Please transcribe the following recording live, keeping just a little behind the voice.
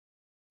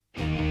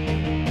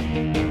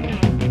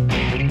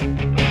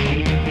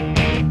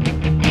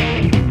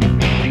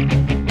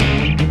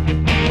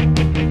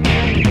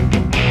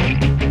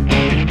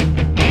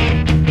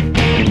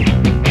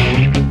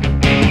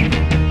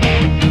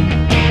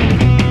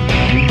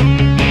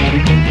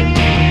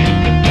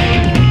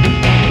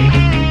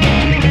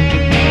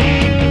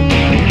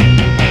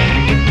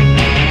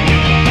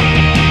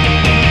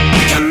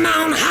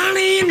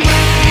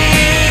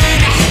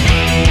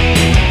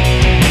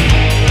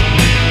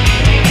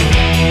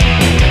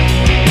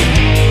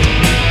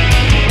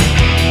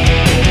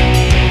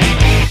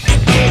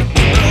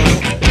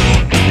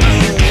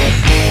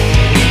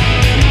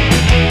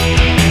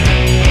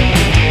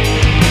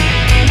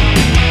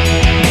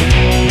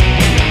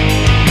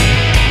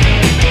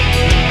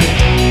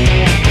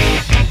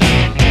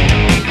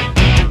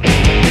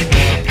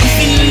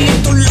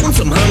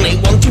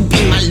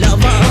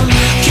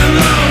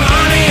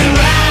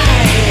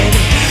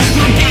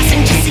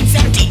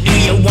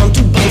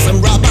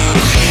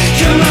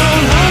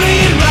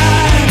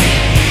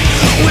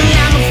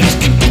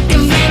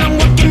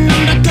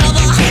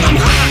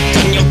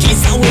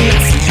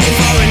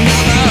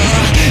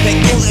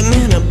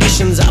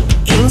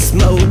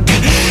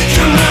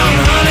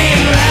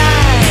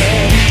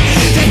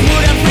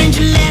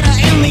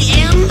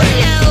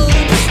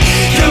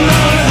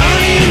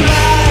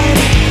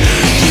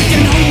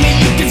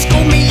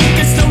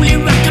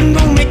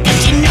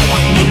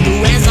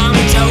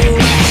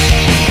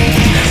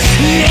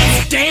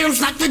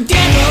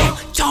devil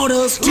taught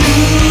us to.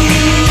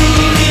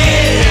 Yeah.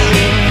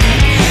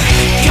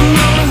 Come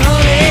on,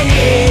 honey,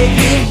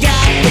 you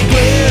got the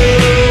will.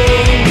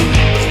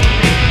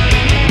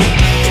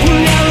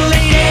 Now,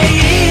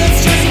 lady, it's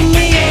just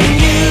me and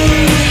you.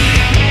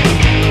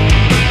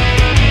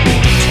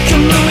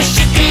 Come on,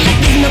 shake it like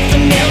there's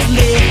nothing else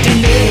left to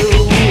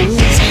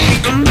lose.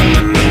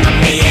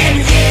 Me and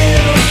you.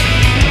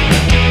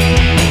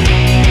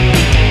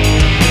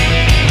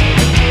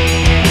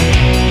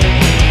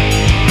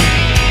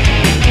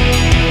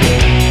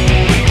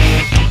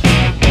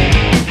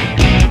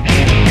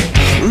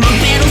 My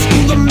pedals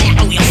through the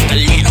metal, your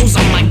stilettos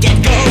on my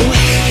get-go.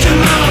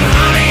 Come on,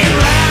 honey,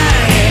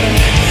 ride.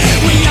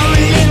 Well, you're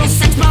a little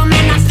sex bomb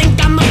and I think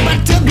I'm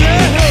about to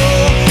blow.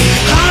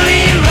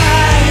 Honey,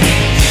 ride.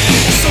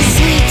 So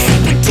sweet, so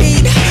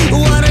petite,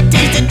 what a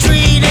tasty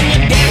treat. And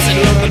you're dancing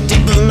on the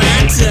tip of my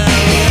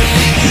tongue.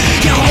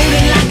 You're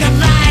holding like a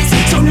vice,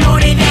 so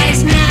naughty that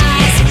it's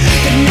nice.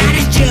 The night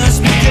has just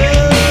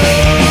begun.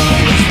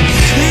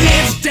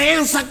 Let's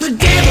dance like the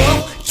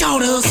devil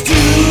taught us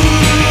to.